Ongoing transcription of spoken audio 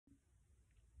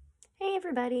Hey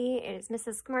everybody, it's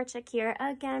Mrs. Skmarchik here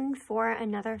again for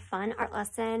another fun art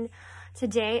lesson.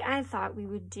 Today I thought we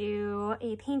would do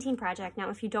a painting project. Now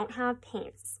if you don't have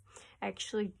paints, I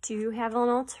actually do have an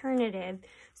alternative,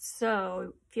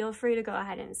 so feel free to go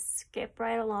ahead and skip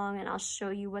right along and I'll show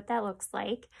you what that looks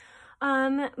like.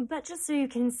 But just so you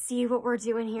can see what we're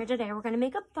doing here today, we're going to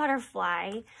make a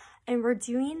butterfly and we're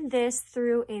doing this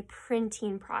through a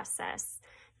printing process.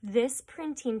 This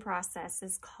printing process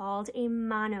is called a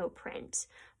monoprint.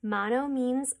 Mono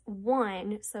means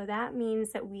one, so that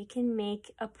means that we can make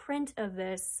a print of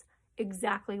this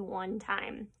exactly one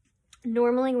time.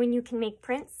 Normally when you can make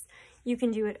prints, you can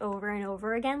do it over and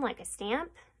over again like a stamp.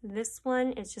 This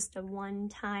one is just a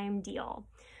one-time deal.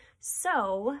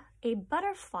 So a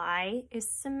butterfly is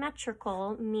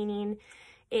symmetrical, meaning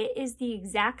it is the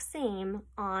exact same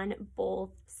on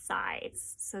both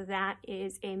sides. So that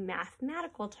is a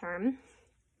mathematical term.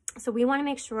 So we want to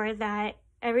make sure that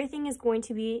everything is going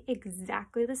to be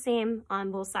exactly the same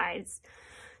on both sides.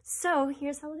 So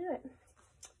here's how we'll do it.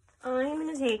 I'm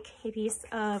going to take a piece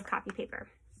of copy paper.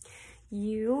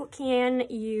 You can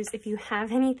use, if you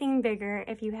have anything bigger,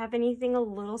 if you have anything a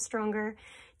little stronger,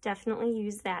 definitely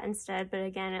use that instead. But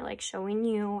again, I like showing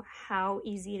you how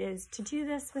easy it is to do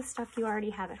this with stuff you already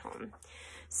have at home.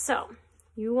 So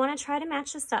you want to try to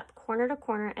match this up corner to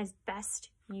corner as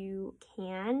best you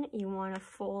can. You want to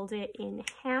fold it in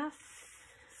half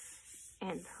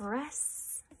and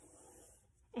press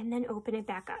and then open it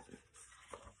back up.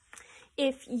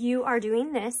 If you are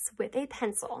doing this with a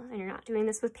pencil and you're not doing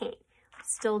this with paint,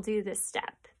 still do this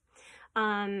step.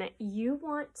 You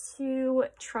want to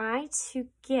try to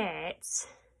get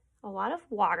a lot of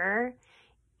water.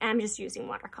 I'm just using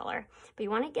watercolor, but you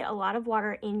want to get a lot of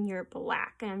water in your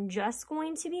black. And I'm just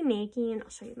going to be making, I'll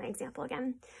show you my example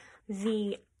again,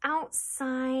 the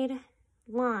outside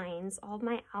lines, all of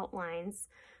my outlines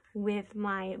with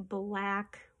my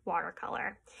black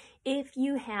watercolor. If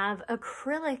you have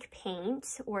acrylic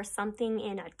paint or something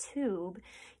in a tube,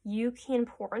 you can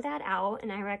pour that out,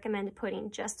 and I recommend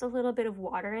putting just a little bit of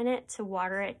water in it to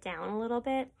water it down a little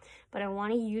bit, but I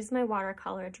want to use my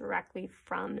watercolor directly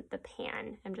from the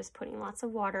pan. I'm just putting lots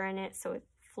of water in it so it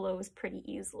flows pretty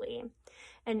easily.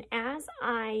 And as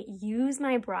I use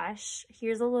my brush,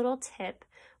 here's a little tip.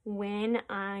 When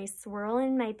I swirl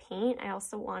in my paint, I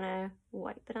also want to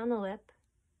wipe it on the lip.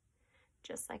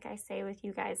 Just like I say with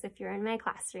you guys, if you're in my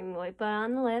classroom, wipe it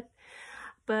on the lip,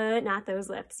 but not those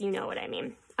lips, you know what I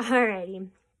mean. Alrighty,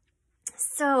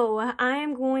 so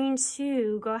I'm going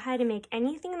to go ahead and make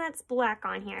anything that's black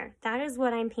on here. That is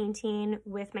what I'm painting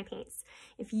with my paints.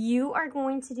 If you are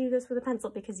going to do this with a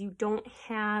pencil because you don't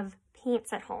have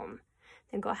paints at home,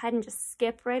 then go ahead and just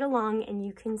skip right along and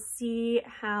you can see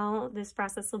how this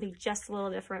process will be just a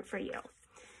little different for you.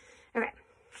 Okay,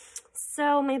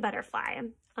 so my butterfly.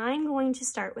 I'm going to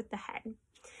start with the head.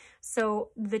 So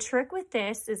the trick with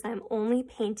this is I'm only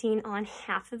painting on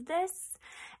half of this,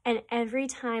 and every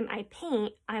time I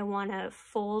paint, I want to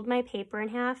fold my paper in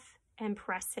half and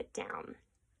press it down.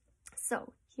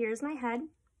 So here's my head.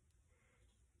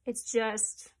 It's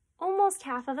just almost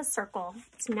half of a circle.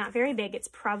 It's not very big. It's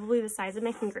probably the size of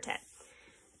my fingertip.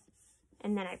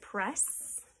 And then I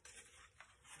press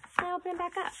and I open it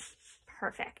back up.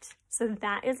 Perfect. So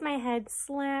that is my head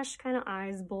slash kind of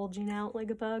eyes bulging out like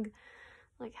a bug,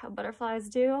 like how butterflies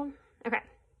do. Okay,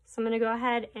 so I'm going to go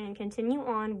ahead and continue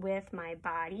on with my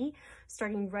body,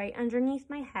 starting right underneath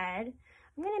my head.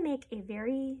 I'm going to make a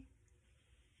very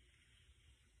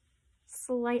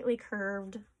slightly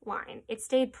curved line. It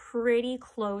stayed pretty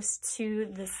close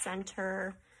to the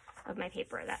center of my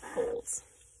paper that folds.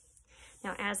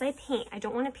 Now, as I paint, I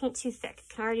don't want to paint too thick.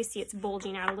 You can already see it's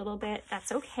bulging out a little bit.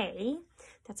 That's okay.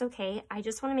 That's okay. I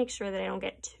just want to make sure that I don't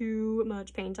get too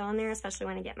much paint on there, especially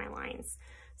when I get my lines.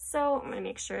 So I'm going to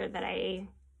make sure that I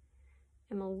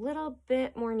am a little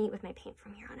bit more neat with my paint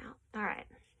from here on out. All right.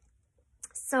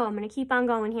 So I'm going to keep on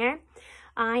going here.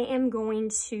 I am going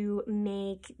to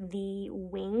make the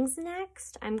wings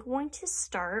next. I'm going to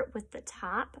start with the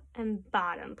top and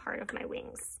bottom part of my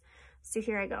wings. So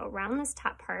here I go around this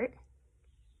top part,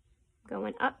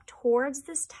 going up towards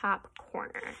this top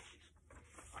corner.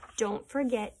 Don't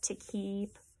forget to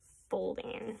keep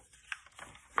folding.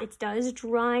 It does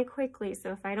dry quickly,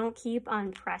 so if I don't keep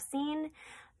on pressing,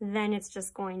 then it's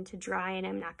just going to dry and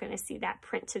I'm not going to see that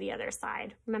print to the other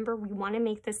side. Remember, we want to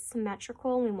make this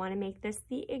symmetrical. We want to make this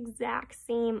the exact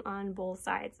same on both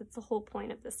sides. That's the whole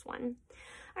point of this one.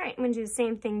 All right, I'm going to do the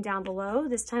same thing down below.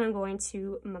 This time I'm going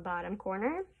to my bottom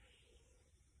corner.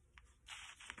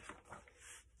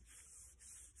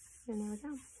 And there we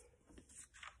go.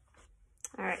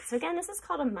 All right, so again, this is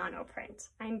called a monoprint.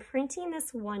 I'm printing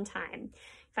this one time.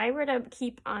 If I were to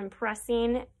keep on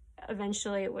pressing,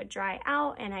 eventually it would dry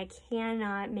out and I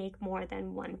cannot make more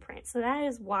than one print. So that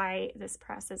is why this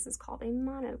process is called a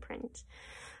monoprint.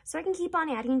 So I can keep on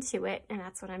adding to it, and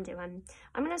that's what I'm doing.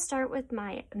 I'm gonna start with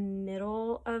my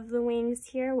middle of the wings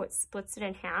here, what splits it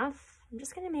in half. I'm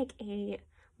just gonna make a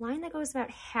line that goes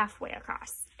about halfway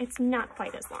across. It's not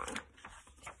quite as long.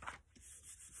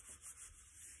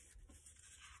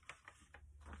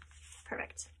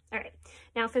 Perfect. All right,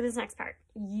 now for this next part,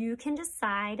 you can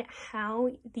decide how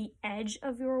the edge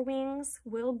of your wings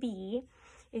will be.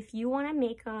 If you want to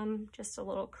make them just a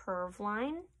little curve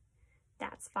line,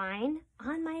 that's fine.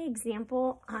 On my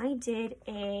example, I did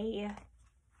a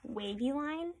wavy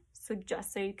line, so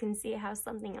just so you can see how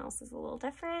something else is a little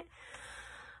different.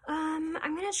 I'm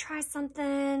gonna try something.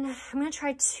 I'm gonna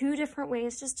try two different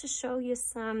ways just to show you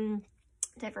some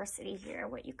diversity here,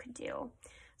 what you could do.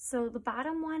 So the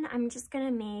bottom one, I'm just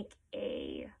gonna make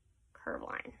a curve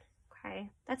line,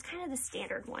 okay? That's kind of the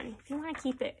standard one. If you wanna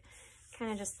keep it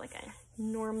kind of just like a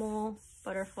normal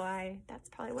butterfly, that's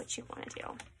probably what you wanna do.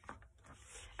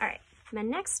 All right, the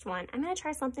next one, I'm gonna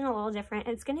try something a little different.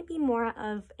 It's gonna be more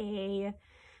of a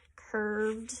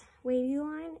curved wavy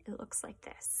line. It looks like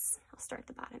this. I'll start at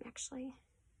the bottom actually.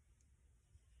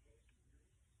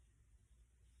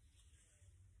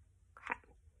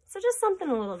 So just something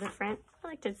a little different. I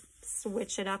like to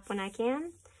switch it up when I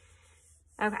can.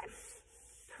 Okay,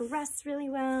 press really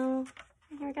well.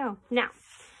 And here we go. Now,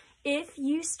 if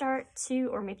you start to,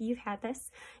 or maybe you've had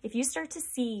this, if you start to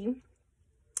see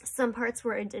some parts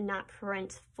where it did not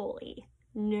print fully,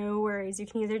 no worries. You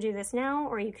can either do this now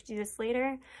or you could do this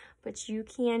later, but you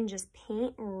can just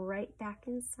paint right back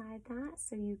inside that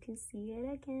so you can see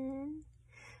it again.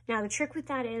 Now the trick with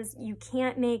that is you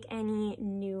can't make any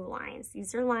new lines.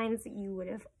 These are lines that you would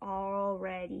have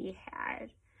already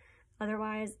had.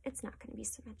 Otherwise, it's not going to be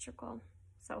symmetrical.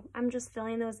 So I'm just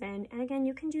filling those in. And again,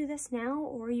 you can do this now,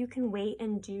 or you can wait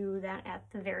and do that at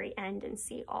the very end and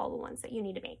see all the ones that you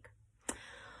need to make.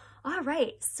 All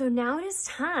right, so now it is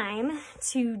time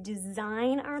to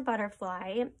design our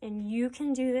butterfly, and you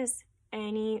can do this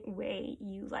any way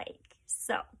you like.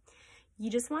 So you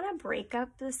just want to break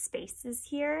up the spaces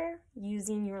here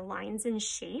using your lines and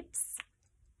shapes.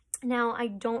 Now, I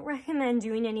don't recommend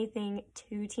doing anything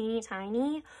too teeny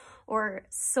tiny or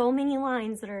so many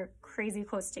lines that are crazy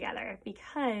close together,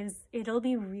 because it'll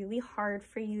be really hard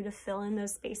for you to fill in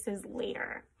those spaces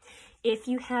later. If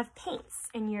you have paints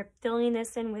and you're filling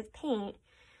this in with paint,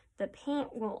 the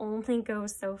paint will only go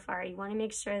so far. You want to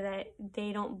make sure that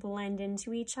they don't blend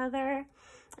into each other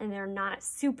and they're not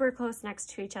super close next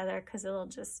to each other, because it'll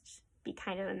just be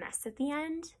kind of a mess at the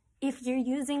end. If you're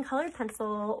using colored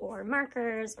pencil or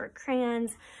markers or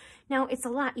crayons, now it's a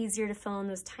lot easier to fill in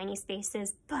those tiny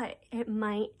spaces, but it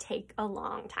might take a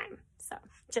long time. So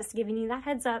just giving you that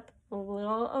heads up, a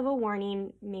little of a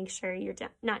warning. Make sure you're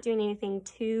not doing anything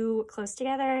too close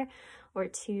together or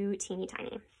too teeny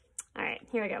tiny. All right,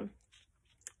 here we go.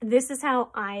 This is how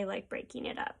I like breaking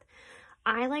it up.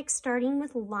 I like starting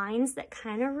with lines that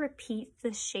kind of repeat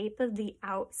the shape of the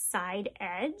outside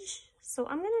edge. So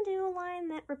I'm gonna do a line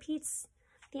that repeats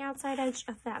the outside edge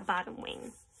of that bottom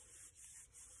wing.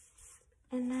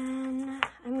 And then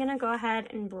I'm gonna go ahead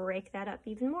and break that up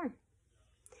even more.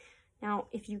 Now,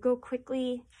 if you go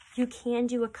quickly, you can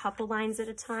do a couple lines at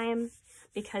a time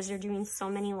because you're doing so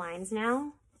many lines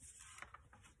now.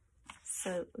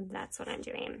 So that's what I'm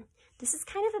doing. This is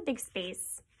kind of a big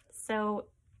space, so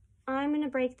I'm gonna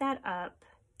break that up.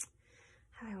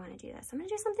 How do I wanna do this? I'm gonna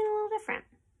do something a little different.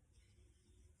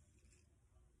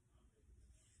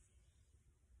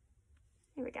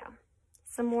 Here we go.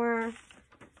 Some more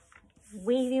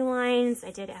wavy lines.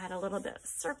 I did add a little bit of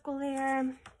circle there.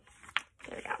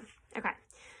 There we go. Okay.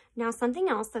 Now something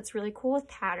else that's really cool with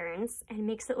patterns and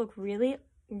makes it look really,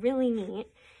 really neat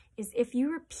is if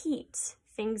you repeat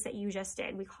things that you just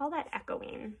did. We call that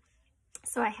echoing.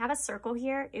 So I have a circle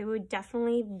here. It would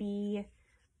definitely be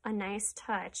a nice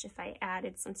touch if I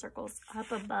added some circles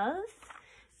up above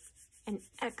and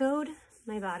echoed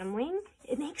my bottom wing.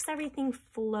 It makes everything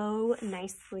flow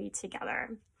nicely together.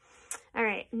 All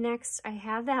right, next I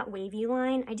have that wavy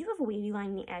line. I do have a wavy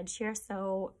line in the edge here,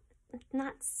 so I'm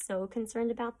not so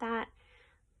concerned about that,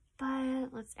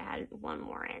 but let's add one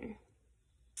more in.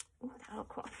 Oh, that'll look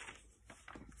cool.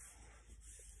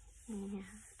 And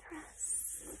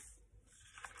press.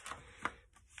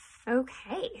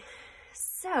 Okay,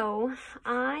 so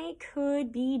I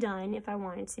could be done if I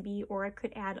wanted to be, or I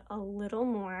could add a little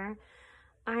more.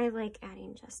 I like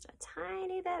adding just a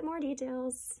tiny bit more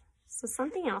details. So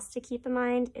something else to keep in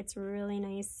mind, it's really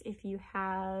nice if you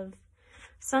have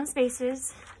some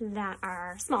spaces that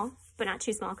are small, but not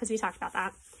too small, because we talked about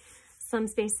that. Some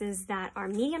spaces that are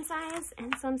medium size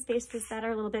and some spaces that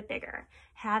are a little bit bigger.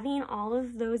 Having all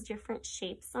of those different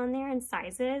shapes on there and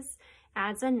sizes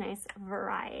adds a nice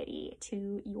variety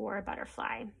to your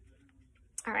butterfly.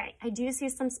 All right, I do see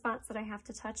some spots that I have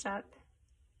to touch up.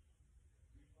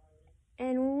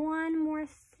 And one more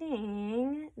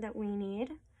thing that we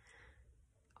need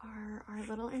are our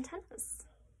little antennas.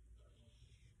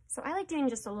 So I like doing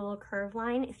just a little curve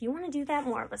line. If you want to do that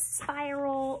more of a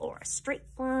spiral or a straight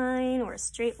line or a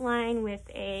straight line with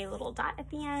a little dot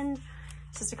at the end,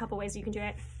 just a couple ways you can do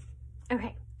it.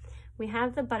 Okay, we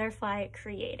have the butterfly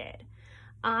created.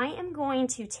 I am going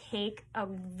to take a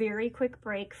very quick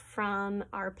break from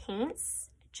our paints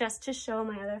just to show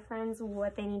my other friends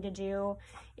what they need to do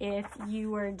if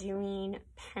you are doing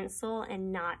pencil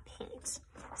and not paint.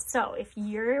 So if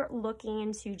you're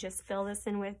looking to just fill this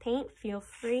in with paint, feel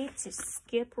free to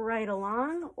skip right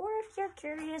along. Or if you're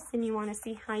curious and you want to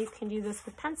see how you can do this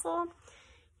with pencil,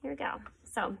 here we go.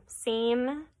 So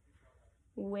same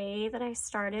way that I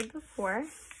started before,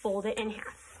 fold it in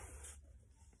half.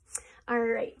 All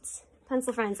right,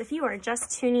 pencil friends, if you are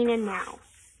just tuning in now,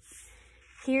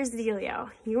 here's the dealio.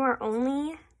 You are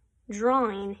only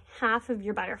drawing half of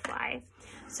your butterfly.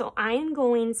 So I am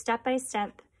going step by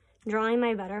step, drawing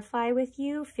my butterfly with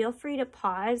you. Feel free to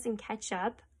pause and catch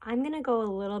up. I'm gonna go a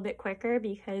little bit quicker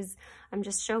because I'm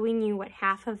just showing you what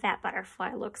half of that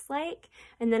butterfly looks like.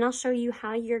 And then I'll show you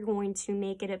how you're going to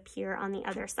make it appear on the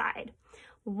other side.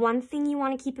 One thing you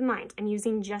wanna keep in mind, I'm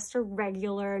using just a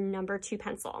regular number 2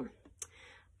 pencil.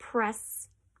 Press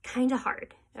kind of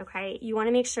hard, okay? You want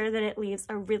to make sure that it leaves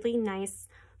a really nice,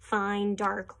 fine,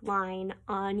 dark line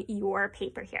on your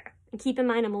paper here. And keep in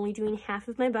mind, I'm only doing half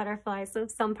of my butterfly, so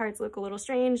if some parts look a little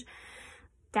strange,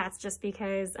 that's just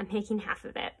because I'm making half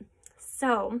of it.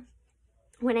 So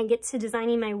when I get to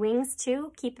designing my wings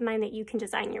too, keep in mind that you can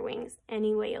design your wings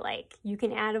any way you like. You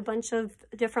can add a bunch of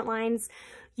different lines.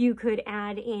 You could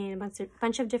add in a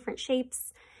bunch of different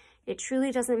shapes. It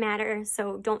truly doesn't matter,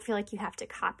 so don't feel like you have to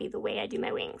copy the way I do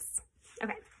my wings.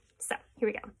 Okay, so here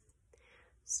we go.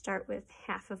 Start with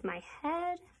half of my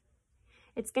head.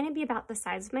 It's going to be about the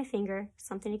size of my finger,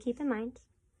 something to keep in mind.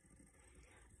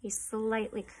 A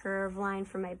slightly curved line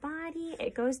for my body.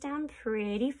 It goes down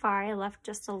pretty far. I left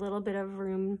just a little bit of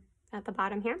room at the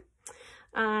bottom here.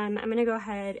 I'm going to go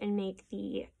ahead and make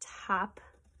the top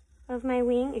of my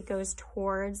wing. It goes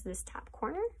towards this top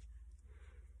corner.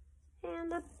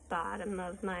 And the bottom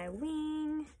of my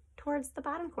wing towards the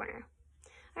bottom corner.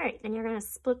 All right, then you're going to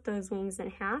split those wings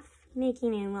in half,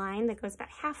 making a line that goes about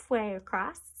halfway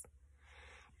across.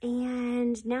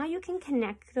 And now you can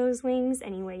connect those wings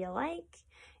any way you like.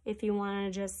 If you want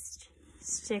to just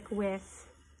stick with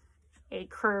a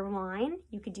curved line,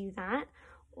 you could do that.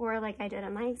 Or like I did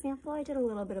in my example, I did a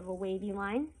little bit of a wavy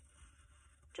line.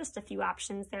 Just a few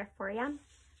options there for you.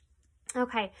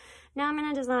 Okay, now I'm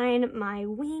going to design my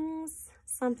wings.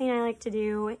 Something I like to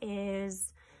do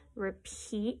is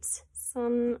repeat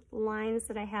some lines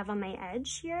that I have on my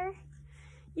edge here.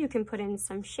 You can put in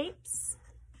some shapes.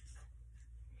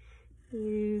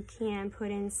 You can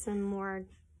put in some more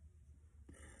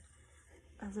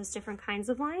of those different kinds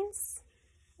of lines,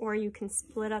 or you can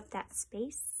split up that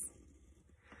space.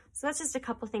 So that's just a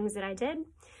couple things that I did.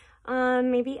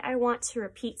 Maybe I want to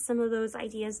repeat some of those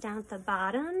ideas down at the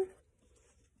bottom.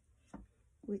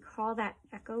 We call that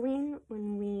echoing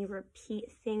when we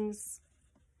repeat things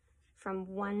from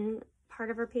one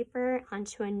part of our paper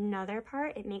onto another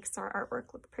part. It makes our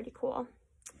artwork look pretty cool.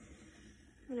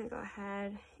 I'm gonna go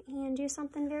ahead and do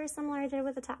something very similar I did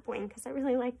with the top wing because I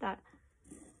really like that.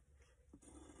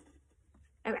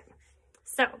 Okay,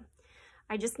 so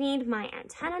I just need my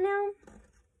antenna now.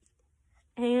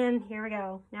 And here we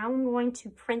go. Now I'm going to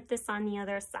print this on the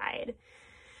other side.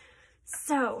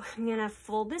 So I'm gonna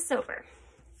fold this over.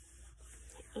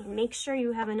 And make sure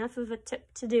you have enough of a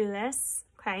tip to do this.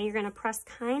 Okay, you're gonna press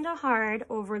kind of hard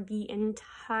over the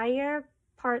entire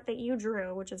part that you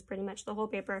drew, which is pretty much the whole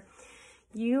paper.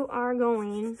 You are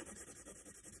going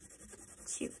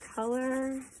to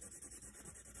color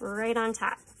right on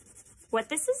top. What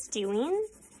this is doing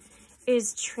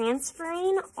is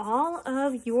transferring all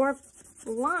of your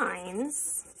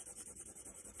lines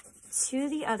to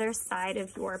the other side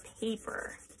of your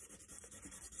paper.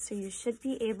 So you should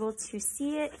be able to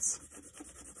see it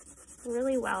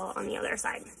really well on the other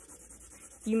side.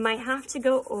 You might have to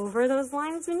go over those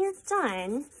lines when you're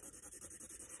done,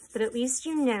 but at least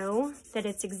you know that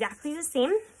it's exactly the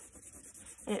same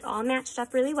and it all matched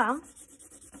up really well.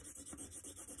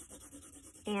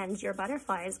 and your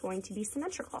butterfly is going to be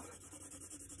symmetrical.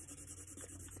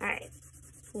 All right,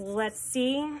 let's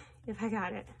see if I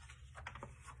got it.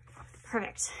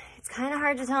 Perfect. It's kind of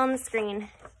hard to tell on the screen,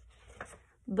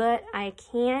 but I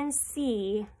can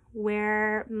see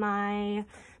where my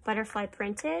butterfly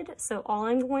printed. So all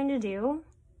I'm going to do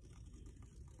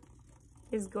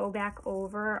is go back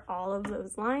over all of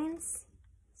those lines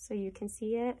so you can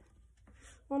see it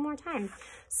one more time.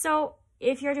 So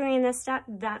if you're doing this step,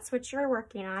 that's what you're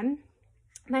working on.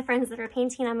 My friends that are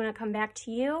painting, I'm going to come back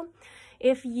to you.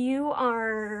 If you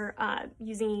are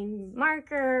using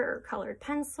marker or colored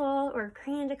pencil or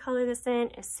crayon to color this in,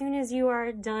 as soon as you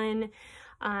are done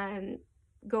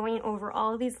going over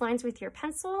all of these lines with your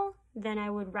pencil, then I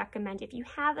would recommend, if you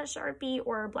have a Sharpie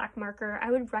or a black marker,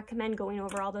 I would recommend going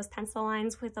over all those pencil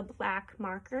lines with a black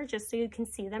marker just so you can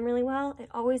see them really well. It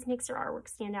always makes your artwork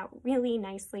stand out really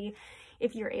nicely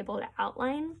if you're able to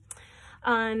outline.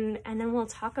 And then we'll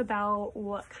talk about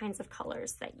what kinds of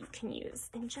colors that you can use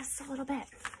in just a little bit.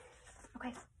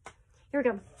 Okay, here we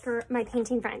go for my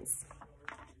painting friends.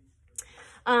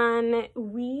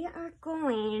 We are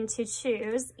going to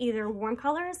choose either warm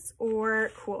colors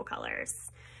or cool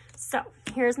colors. So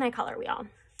here's my color wheel.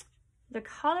 The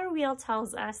color wheel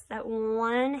tells us that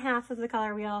one half of the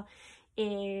color wheel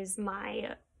is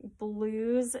my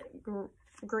blues,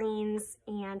 greens,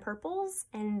 and purples,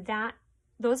 and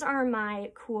those are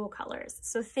my cool colors.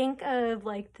 So think of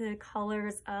like the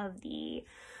colors of the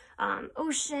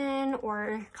ocean,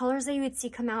 or colors that you would see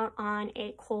come out on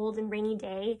a cold and rainy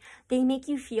day. They make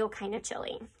you feel kind of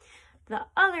chilly. The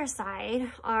other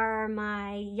side are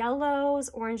my yellows,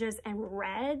 oranges, and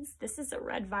reds. This is a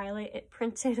red violet. It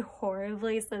printed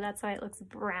horribly, so that's why it looks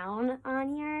brown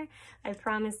on here. I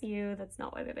promise you that's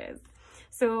not what it is.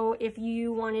 So if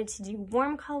you wanted to do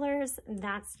warm colors,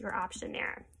 that's your option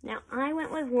there. Now I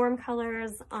went with warm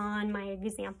colors on my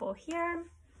example here.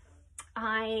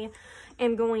 I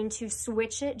am going to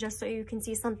switch it just so you can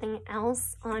see something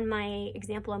else on my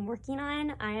example I'm working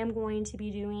on. I am going to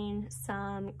be doing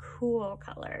some cool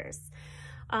colors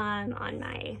on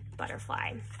my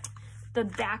butterfly. The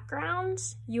background,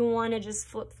 you want to just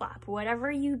flip-flop. Whatever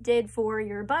you did for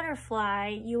your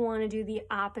butterfly, you want to do the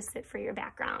opposite for your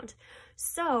background.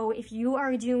 So if you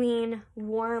are doing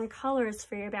warm colors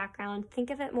for your background, think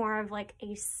of it more of like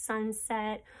a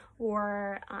sunset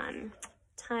or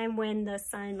time when the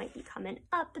sun might be coming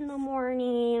up in the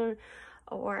morning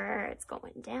or it's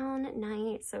going down at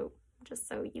night. So just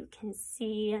so you can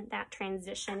see that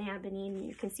transition happening,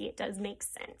 you can see it does make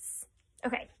sense.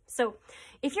 Okay, so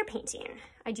if you're painting,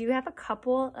 I do have a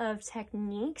couple of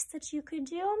techniques that you could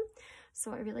do.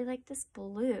 So I really like this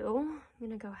blue. I'm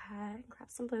gonna go ahead and grab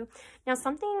some blue. Now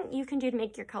something you can do to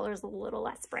make your colors a little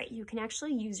less bright, you can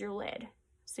actually use your lid.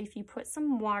 So if you put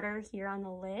some water here on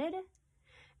the lid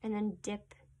and then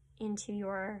dip into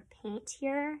your paint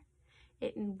here,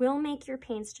 it will make your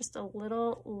paints just a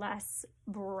little less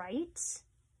bright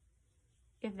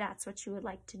if that's what you would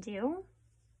like to do.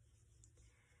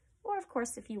 Or of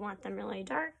course, if you want them really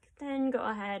dark, then go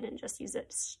ahead and just use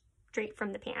it straight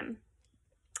from the pan.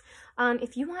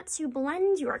 If you want to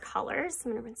blend your colors,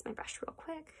 I'm gonna rinse my brush real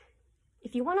quick.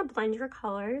 If you wanna blend your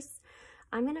colors,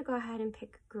 I'm gonna go ahead and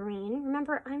pick green.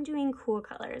 Remember, I'm doing cool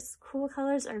colors. Cool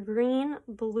colors are green,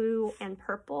 blue, and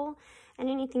purple, and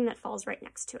anything that falls right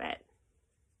next to it.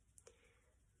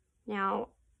 Now,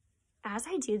 as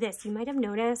I do this, you might have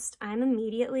noticed I'm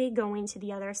immediately going to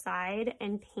the other side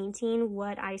and painting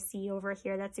what I see over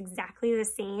here that's exactly the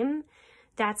same.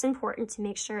 That's important to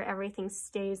make sure everything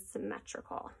stays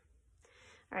symmetrical.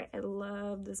 All right, I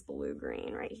love this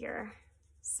blue-green right here.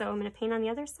 So I'm gonna paint on the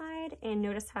other side and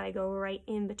notice how I go right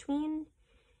in between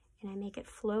and I make it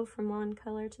flow from one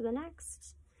color to the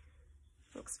next.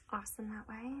 Looks awesome that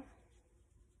way.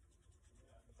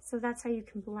 So that's how you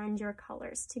can blend your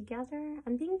colors together.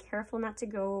 I'm being careful not to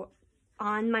go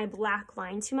on my black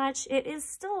line too much. It is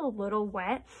still a little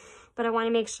wet, but I want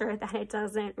to make sure that it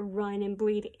doesn't run and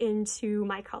bleed into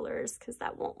my colors because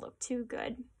that won't look too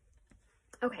good.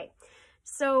 Okay,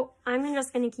 so I'm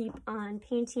just going to keep on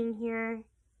painting here,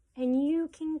 and you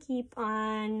can keep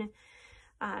on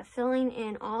filling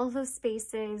in all of those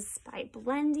spaces by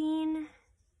blending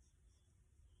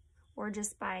or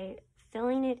just by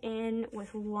filling it in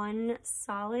with one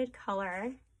solid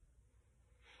color.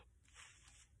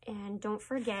 And don't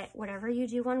forget, whatever you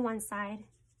do on one side,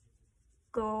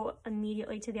 go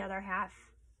immediately to the other half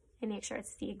and make sure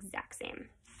it's the exact same.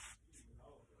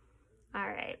 All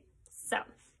right, so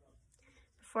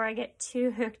before I get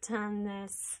too hooked on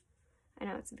this, I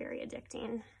know it's very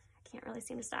addicting. I can't really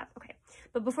seem to stop. Okay,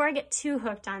 but before I get too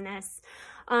hooked on this,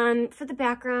 for the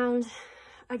background,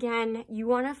 again, you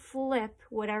want to flip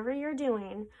whatever you're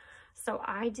doing. So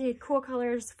I did cool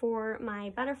colors for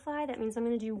my butterfly. That means I'm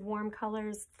going to do warm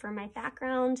colors for my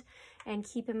background. And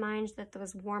keep in mind that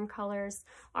those warm colors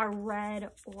are red,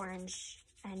 orange,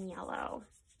 and yellow.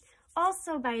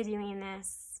 Also, by doing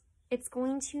this, it's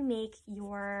going to make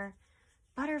your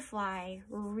butterfly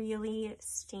really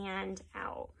stand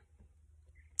out.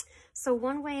 So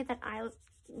one way that I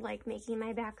like making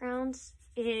my background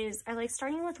is I like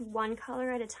starting with one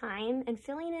color at a time and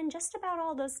filling in just about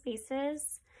all those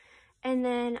spaces. And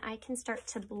then I can start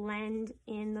to blend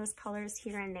in those colors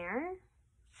here and there.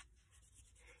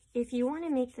 If you want to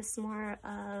make this more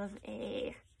of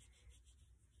a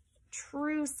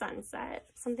true sunset,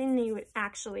 something that you would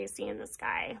actually see in the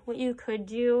sky, what you could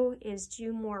do is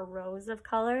do more rows of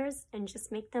colors and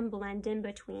just make them blend in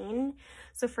between.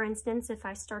 So for instance, if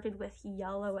I started with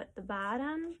yellow at the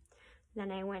bottom, then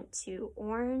I went to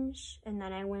orange, and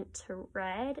then I went to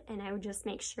red, and I would just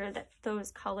make sure that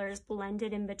those colors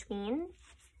blended in between.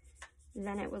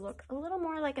 Then it would look a little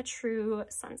more like a true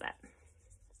sunset.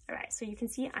 All right, so you can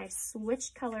see I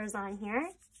switched colors on here.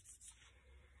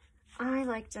 I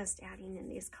like just adding in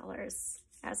these colors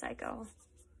as I go.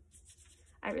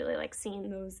 I really like seeing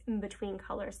those in between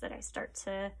colors that I start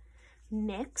to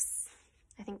mix.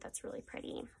 I think that's really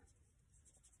pretty.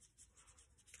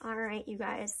 All right, you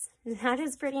guys, that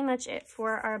is pretty much it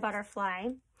for our butterfly.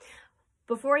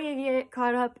 Before you get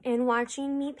caught up in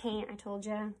watching me paint, I told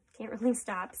you, can't really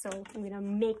stop, so I'm gonna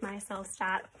make myself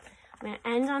stop. I'm gonna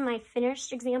end on my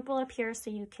finished example up here so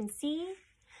you can see.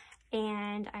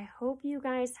 And I hope you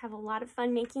guys have a lot of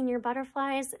fun making your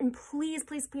butterflies. And please,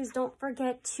 please, please don't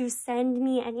forget to send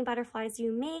me any butterflies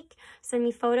you make. Send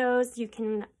me photos. You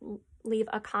can leave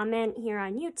a comment here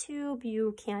on YouTube.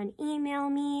 You can email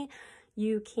me.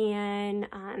 You can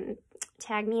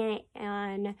tag me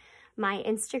on my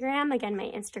Instagram. Again,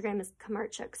 my Instagram is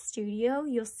Kamarchuk Studio.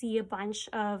 You'll see a bunch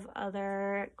of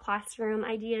other classroom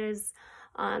ideas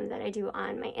that I do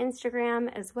on my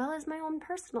Instagram, as well as my own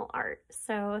personal art.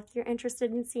 So if you're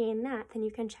interested in seeing that, then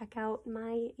you can check out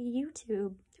my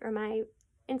YouTube or my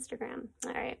Instagram.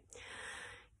 All right.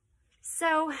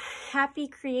 So happy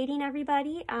creating,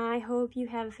 everybody. I hope you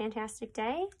have a fantastic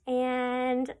day,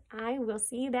 and I will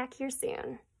see you back here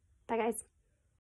soon. Bye, guys.